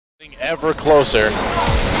Ever closer.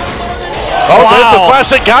 Oh, wow. There's the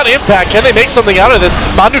flash that got impact. Can they make something out of this?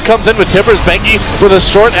 Mandu comes in with Tippers. Bengi with a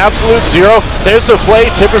short absolute zero. There's the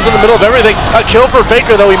flay. Tippers in the middle of everything. A kill for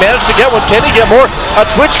Faker, though. He managed to get one. Can he get more? A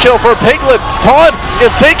Twitch kill for Piglet. Pawn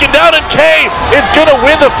is taken down, and K is going to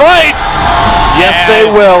win the fight. Yes, they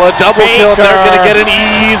will. A double kill. They're going to get an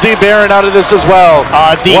easy Baron out of this as well.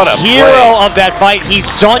 The hero of that fight. He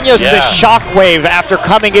Zonya's the shockwave after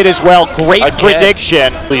coming in as well. Great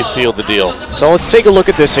prediction. Please seal the deal. So let's take a look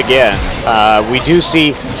at this again. We do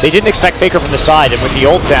see they didn't expect Faker from the side, and with the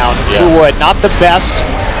ult down, who would not the best.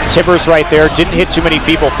 Tippers right there, didn't hit too many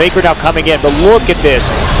people. Faker now coming in, but look at this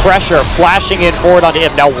pressure flashing in forward onto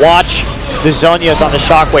him. Now watch the Zonyas on the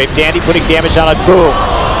shockwave. Dandy putting damage on it. Boom.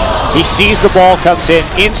 He sees the ball, comes in,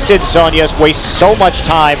 instant Zonyas, wastes so much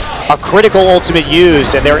time. A critical ultimate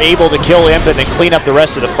used, and they're able to kill him and then clean up the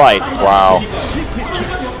rest of the fight. Wow.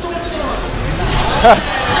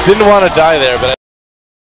 Didn't want to die there, but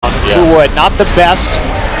who would not the best.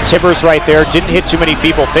 Tippers right there, didn't hit too many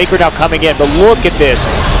people. Faker now coming in, but look at this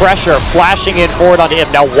pressure flashing in forward onto him.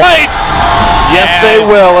 Now what? Yes, they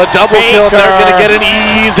will. A double kill. They're going to get an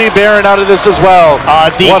easy Baron out of this as well.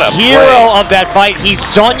 The hero of that fight. He's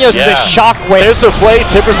Zonya's the shockwave. There's the flay.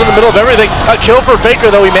 Tippers in the middle of everything. A kill for Faker,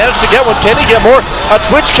 though. He managed to get one. Can he get more? A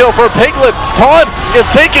Twitch kill for Piglet. Pawn is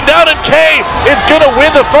taken down, and K is going to win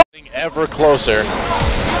the fight. Ever closer.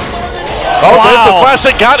 Oh, there's the flash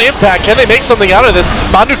that got impact. Can they make something out of this?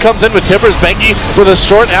 Mandu comes in with Tippers. Bengi with a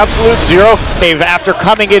short absolute zero. After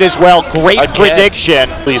coming in as well. Great prediction.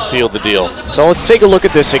 Please seal the deal. So let's take a look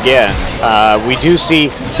at this again. We do see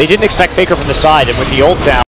they didn't expect Faker from the side, and with the ult down.